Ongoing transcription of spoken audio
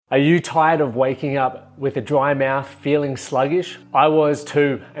Are you tired of waking up with a dry mouth, feeling sluggish? I was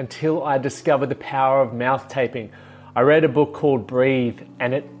too, until I discovered the power of mouth taping. I read a book called Breathe,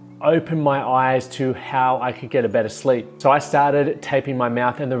 and it opened my eyes to how I could get a better sleep. So I started taping my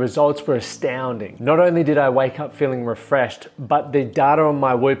mouth, and the results were astounding. Not only did I wake up feeling refreshed, but the data on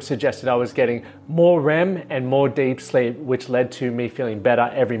my Whoop suggested I was getting more REM and more deep sleep, which led to me feeling better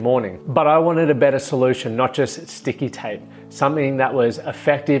every morning. But I wanted a better solution, not just sticky tape, something that was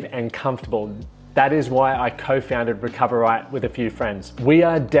effective and comfortable. That is why I co-founded Recover Right with a few friends. We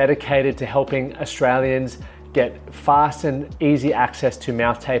are dedicated to helping Australians get fast and easy access to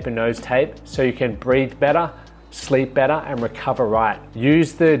mouth tape and nose tape so you can breathe better, sleep better, and recover right.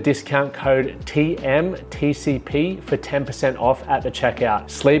 Use the discount code TMTCP for 10% off at the checkout.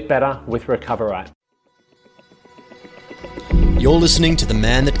 Sleep better with Recover Right. You're listening to the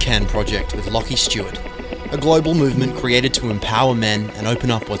Man That Can Project with Lachie Stewart, a global movement created to empower men and open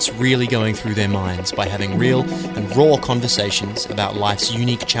up what's really going through their minds by having real and raw conversations about life's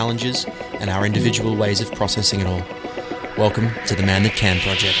unique challenges and our individual ways of processing it all. Welcome to the Man That Can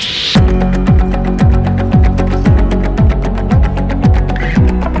Project.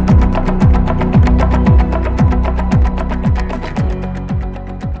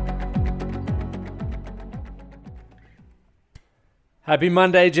 Happy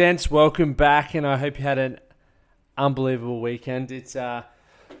Monday, gents. Welcome back, and I hope you had an unbelievable weekend. It's a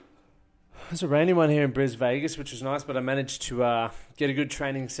rainy one here in Brisbane, Vegas, which was nice, but I managed to get a good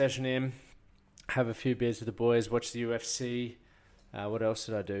training session in, have a few beers with the boys, watch the UFC. What else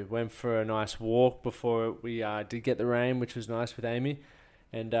did I do? Went for a nice walk before we did get the rain, which was nice with Amy.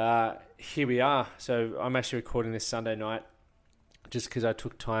 And here we are. So I'm actually recording this Sunday night just because I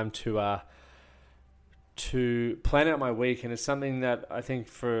took time to plan out my week, and it's something that I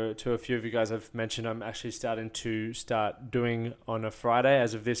think to a few of you guys I've mentioned I'm actually starting to doing on a Friday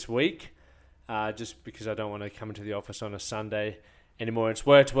as of this week, just because I don't want to come into the office on a Sunday anymore. It's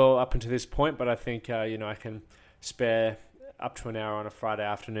worked well up until this point, but I think I can spare up to an hour on a Friday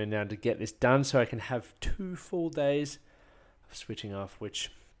afternoon now to get this done, so I can have 2 full days of switching off,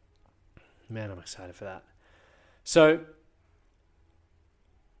 which, man, I'm excited for that. So,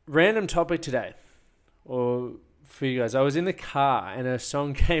 random topic today. Or for you guys, I was in the car and a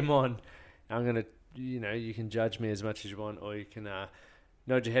song came on. I'm going to, you can judge me as much as you want, or you can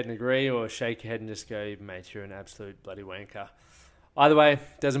nod your head and agree, or shake your head and just go, mate, you're an absolute bloody wanker. Either way,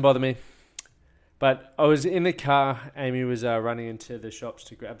 doesn't bother me. But I was in the car. Amy was running into the shops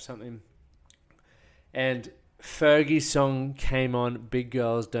to grab something. And Fergie's song came on, Big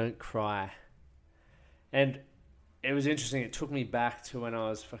Girls Don't Cry. And it was interesting. It took me back to when I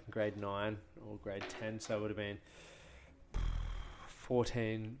was fucking grade 9 or grade 10. So it would have been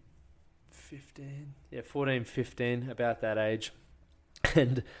 14, 15. Yeah, 14, 15, about that age.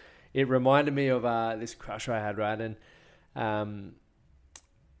 And it reminded me of this crush I had, right? And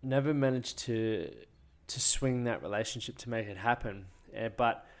never managed to swing that relationship to make it happen.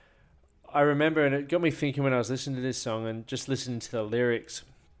 But I remember, and it got me thinking when I was listening to this song and just listening to the lyrics.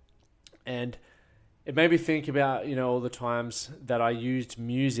 And it made me think about, all the times that I used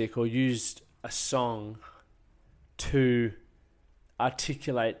music or used a song to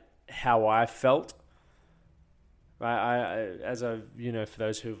articulate how I felt. Right? For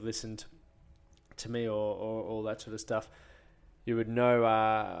those who've listened to me or all that sort of stuff, you would know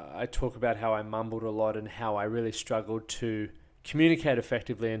I talk about how I mumbled a lot and how I really struggled to communicate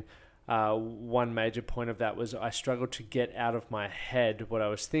effectively. And one major point of that was I struggled to get out of my head what I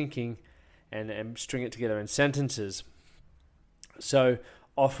was thinking and string it together in sentences. So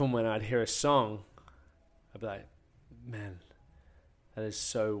often when I'd hear a song, I'd be like, man, that is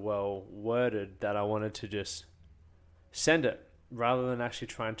so well worded that I wanted to just send it rather than actually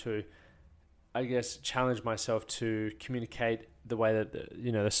trying to, I guess, challenge myself to communicate the way that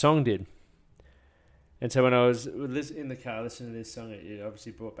the song did. And so when I was in the car listening to this song, it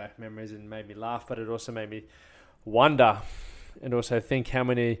obviously brought back memories and made me laugh, but it also made me wonder and also think how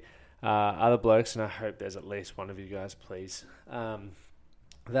many other blokes, and I hope there's at least one of you guys, please,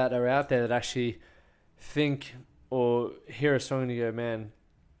 that are out there that actually think or hear a song and you go, man,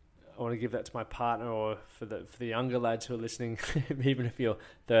 I want to give that to my partner, or for the younger lads who are listening, even if you're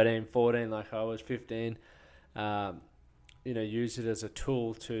 13, 14, like I was 15, use it as a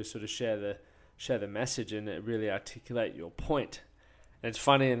tool to sort of share the message and really articulate your point. And it's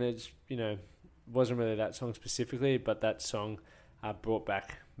funny, and it's, wasn't really that song specifically, but that song brought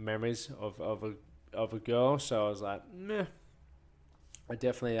back memories of a girl. So I was like, meh. I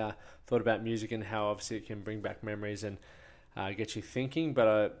definitely thought about music and how obviously it can bring back memories and get you thinking.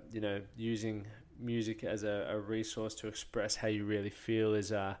 But using music as a resource to express how you really feel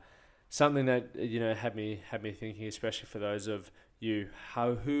is something that had me thinking, especially for those of you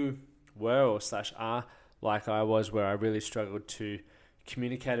who were or / are like I was, where I really struggled to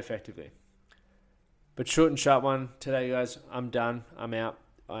communicate effectively. But short and sharp one today, guys. I'm done. I'm out.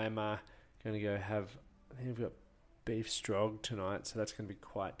 I'm going to go have, I think we've got beef strog tonight, so that's going to be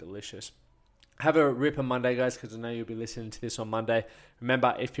quite delicious. Have a ripper Monday, guys, because I know you'll be listening to this on Monday.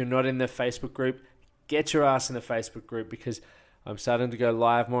 Remember, if you're not in the Facebook group, get your ass in the Facebook group, because I'm starting to go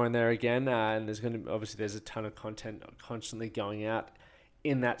live more in there again, and there's a ton of content constantly going out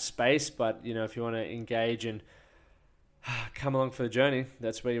in that space. But if you want to engage and come along for the journey,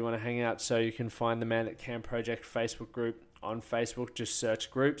 that's where you want to hang out. So you can find the Man That Can Project Facebook group on Facebook. Just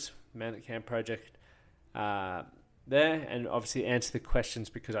search groups, Man That Can Project there, and obviously answer the questions,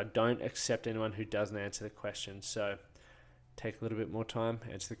 because I don't accept anyone who doesn't answer the questions. So take a little bit more time,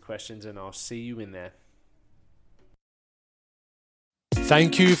 answer the questions, and I'll see you in there.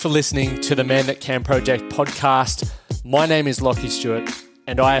 Thank you for listening to the Man That Can Project podcast. My name is Lockie Stewart,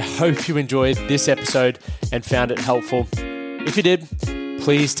 and I hope you enjoyed this episode and found it helpful. If you did,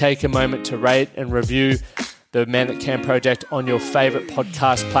 please take a moment to rate and review the Man That Can Project on your favorite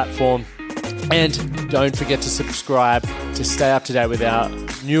podcast platform. And don't forget to subscribe to stay up to date with our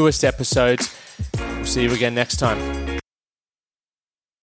newest episodes. We'll see you again next time.